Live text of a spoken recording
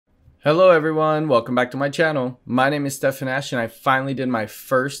Hello everyone, welcome back to my channel. My name is Stefan and I finally did my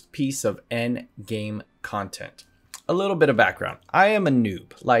first piece of endgame content. A little bit of background. I am a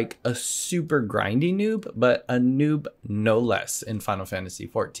noob, like a super grindy noob, but a noob no less in Final Fantasy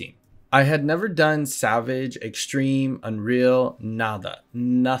XIV. I had never done Savage, Extreme, Unreal, nada,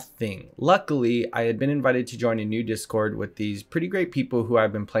 nothing. Luckily, I had been invited to join a new Discord with these pretty great people who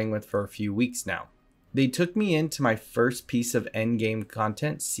I've been playing with for a few weeks now. They took me into my first piece of endgame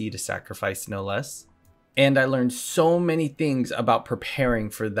content, Seed to Sacrifice no less, and I learned so many things about preparing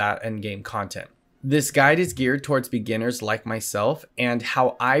for that endgame content. This guide is geared towards beginners like myself and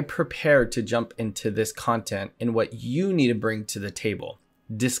how I prepare to jump into this content and what you need to bring to the table.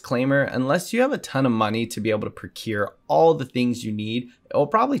 Disclaimer, unless you have a ton of money to be able to procure all the things you need, it will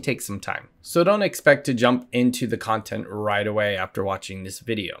probably take some time. So don't expect to jump into the content right away after watching this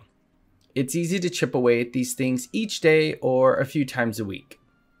video. It's easy to chip away at these things each day or a few times a week.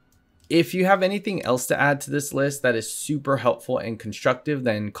 If you have anything else to add to this list that is super helpful and constructive,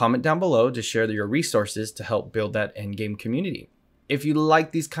 then comment down below to share your resources to help build that endgame community. If you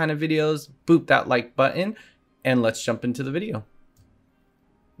like these kind of videos, boop that like button and let's jump into the video.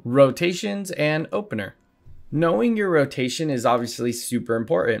 Rotations and opener. Knowing your rotation is obviously super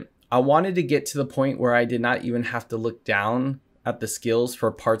important. I wanted to get to the point where I did not even have to look down at the skills for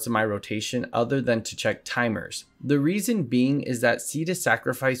parts of my rotation other than to check timers. The reason being is that Seed to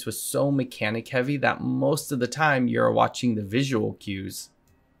Sacrifice was so mechanic heavy that most of the time you're watching the visual cues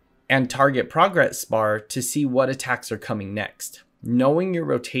and target progress bar to see what attacks are coming next. Knowing your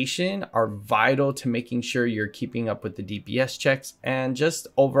rotation are vital to making sure you're keeping up with the DPS checks and just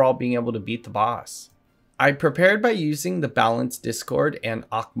overall being able to beat the boss. I prepared by using the Balance Discord and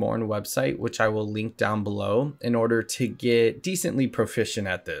Akmorn website, which I will link down below, in order to get decently proficient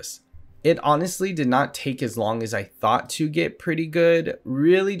at this. It honestly did not take as long as I thought to get pretty good,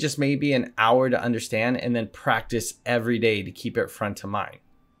 really just maybe an hour to understand and then practice every day to keep it front of mind.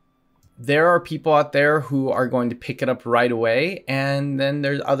 There are people out there who are going to pick it up right away, and then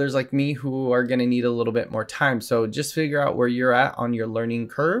there's others like me who are going to need a little bit more time. So just figure out where you're at on your learning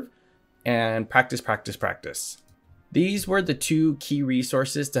curve and practice, practice, practice. These were the two key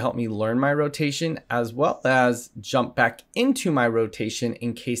resources to help me learn my rotation as well as jump back into my rotation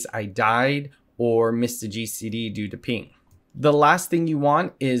in case I died or missed a GCD due to ping. The last thing you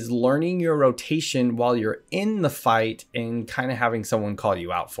want is learning your rotation while you're in the fight and kind of having someone call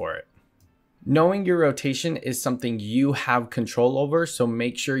you out for it. Knowing your rotation is something you have control over, so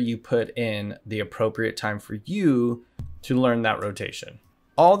make sure you put in the appropriate time for you to learn that rotation.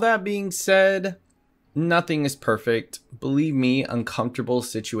 All that being said, nothing is perfect. Believe me, uncomfortable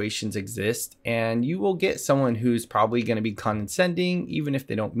situations exist, and you will get someone who's probably going to be condescending, even if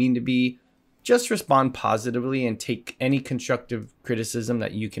they don't mean to be. Just respond positively and take any constructive criticism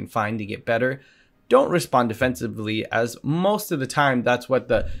that you can find to get better. Don't respond defensively, as most of the time that's what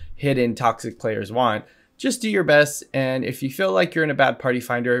the hidden toxic players want. Just do your best, and if you feel like you're in a bad party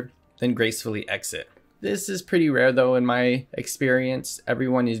finder, then gracefully exit. This is pretty rare though in my experience.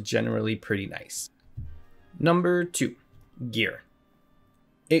 Everyone is generally pretty nice. Number 2, gear.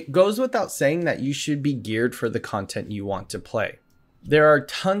 It goes without saying that you should be geared for the content you want to play. There are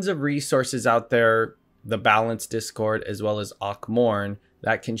tons of resources out there, the Balance Discord as well as Akmorn,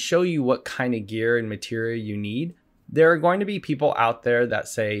 that can show you what kind of gear and material you need. There are going to be people out there that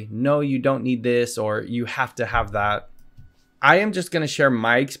say, no, you don't need this, or you have to have that. I am just going to share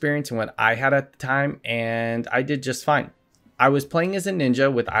my experience and what I had at the time, and I did just fine. I was playing as a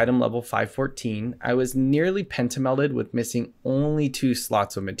ninja with item level 514. I was nearly pentamelted with missing only 2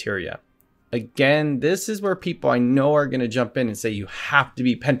 slots of materia. Again, this is where people I know are going to jump in and say you have to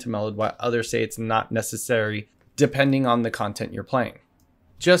be pentamelted, while others say it's not necessary depending on the content you're playing.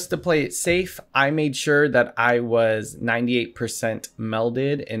 Just to play it safe, I made sure that I was 98%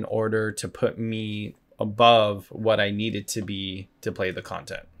 melded in order to put me above what I needed to be to play the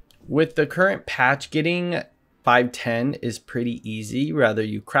content. With the current patch, getting 510 is pretty easy. Whether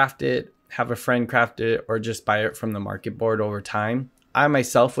you craft it, have a friend craft it, or just buy it from the market board over time. I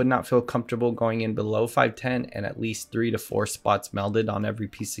myself would not feel comfortable going in below 510 and at least 3 to 4 spots melded on every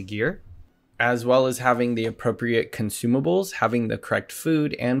piece of gear. As well as having the appropriate consumables, having the correct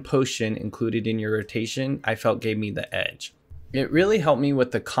food and potion included in your rotation, I felt gave me the edge. It really helped me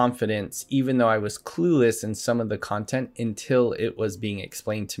with the confidence, even though I was clueless in some of the content until it was being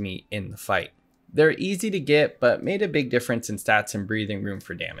explained to me in the fight. They're easy to get, but made a big difference in stats and breathing room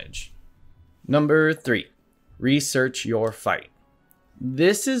for damage. Number 3, research your fight.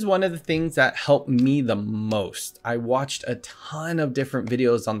 This is one of the things that helped me the most. I watched a ton of different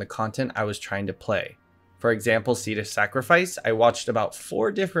videos on the content I was trying to play. For example, Seed of Sacrifice, I watched about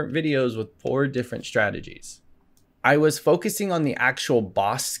 4 different videos with 4 different strategies. I was focusing on the actual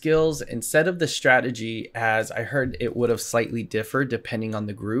boss skills instead of the strategy, as I heard it would have slightly differed depending on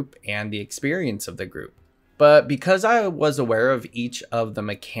the group and the experience of the group. But because I was aware of each of the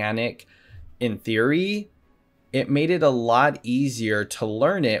mechanic in theory, it made it a lot easier to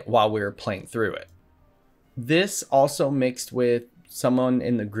learn it while we were playing through it. This also mixed with someone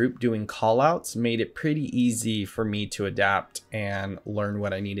in the group doing callouts made it pretty easy for me to adapt and learn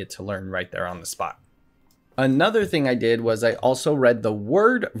what I needed to learn right there on the spot. Another thing I did was I also read the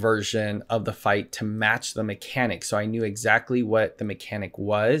word version of the fight to match the mechanic, so I knew exactly what the mechanic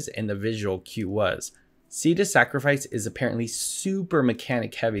was and the visual cue was. Seed of Sacrifice is apparently super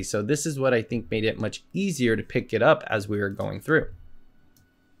mechanic heavy, so this is what I think made it much easier to pick it up as we were going through.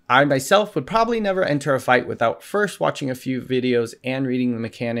 I myself would probably never enter a fight without first watching a few videos and reading the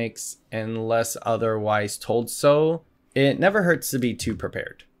mechanics unless otherwise told so. It never hurts to be too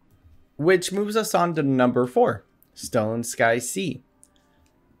prepared. Which moves us on to number 4, Stone Sky Sea.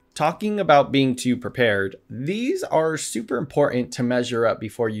 Talking about being too prepared, these are super important to measure up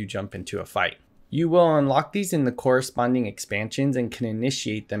before you jump into a fight. You will unlock these in the corresponding expansions and can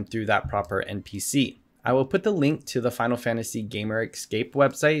initiate them through that proper NPC. I will put the link to the Final Fantasy Gaymer Escape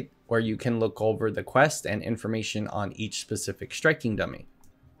website where you can look over the quest and information on each specific striking dummy.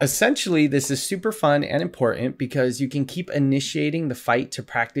 Essentially, this is super fun and important because you can keep initiating the fight to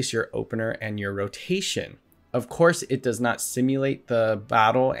practice your opener and your rotation. Of course, it does not simulate the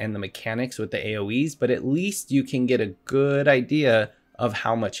battle and the mechanics with the AoEs, but at least you can get a good idea of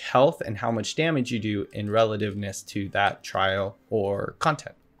how much health and how much damage you do in relativeness to that trial or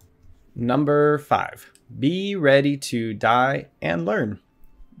content. Number 5, be ready to die and learn.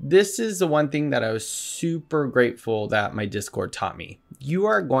 This is the one thing that I was super grateful that my Discord taught me. You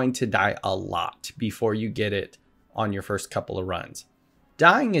are going to die a lot before you get it on your first couple of runs.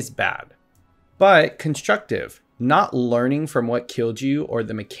 Dying is bad, but constructive. Not learning from what killed you or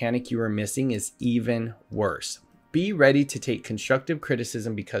the mechanic you were missing is even worse. Be ready to take constructive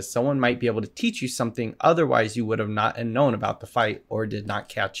criticism because someone might be able to teach you something otherwise you would have not known about the fight or did not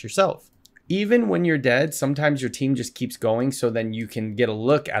catch yourself. Even when you're dead, sometimes your team just keeps going so then you can get a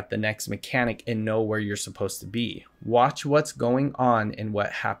look at the next mechanic and know where you're supposed to be. Watch what's going on and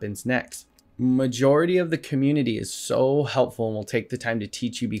what happens next. Majority of the community is so helpful and will take the time to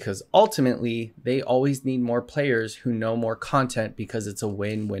teach you because ultimately they always need more players who know more content because it's a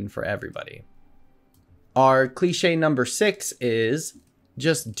win-win for everybody. Our cliche number 6 is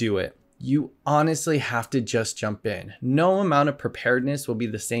just do it. You honestly have to just jump in. No amount of preparedness will be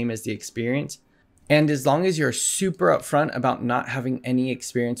the same as the experience. And as long as you're super upfront about not having any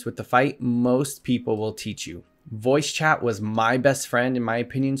experience with the fight, most people will teach you. Voice chat was my best friend in my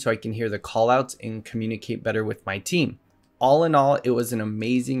opinion, so I can hear the callouts and communicate better with my team. All in all, it was an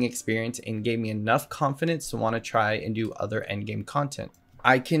amazing experience and gave me enough confidence to want to try and do other endgame content.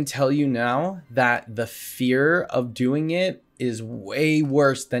 I can tell you now that the fear of doing it is way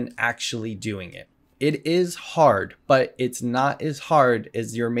worse than actually doing it. It is hard, but it's not as hard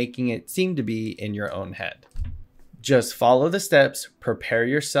as you're making it seem to be in your own head. Just follow the steps, prepare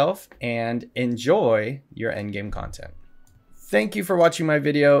yourself, and enjoy your endgame content. Thank you for watching my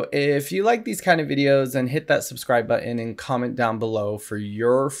video. If you like these kind of videos, then hit that subscribe button and comment down below for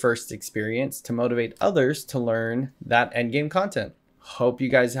your first experience to motivate others to learn that endgame content. Hope you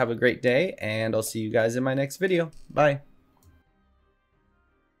guys have a great day, and I'll see you guys in my next video. Bye.